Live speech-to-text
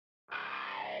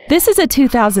This is a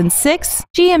 2006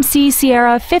 GMC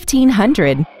Sierra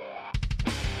 1500.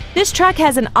 This truck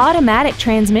has an automatic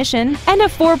transmission and a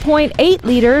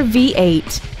 4.8-liter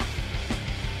V8.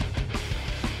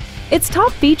 Its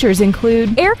top features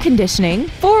include air conditioning,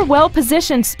 4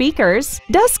 well-positioned speakers,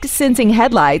 dusk-sensing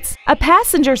headlights, a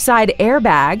passenger side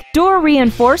airbag, door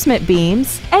reinforcement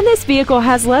beams, and this vehicle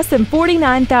has less than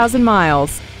 49,000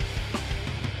 miles.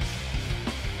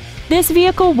 This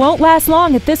vehicle won't last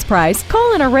long at this price.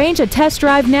 Call and arrange a test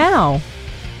drive now.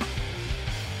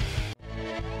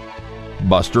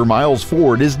 Buster Miles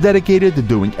Ford is dedicated to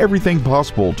doing everything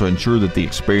possible to ensure that the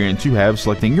experience you have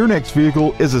selecting your next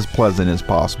vehicle is as pleasant as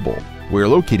possible. We're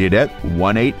located at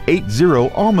 1880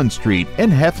 Almon Street in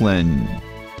Heflin.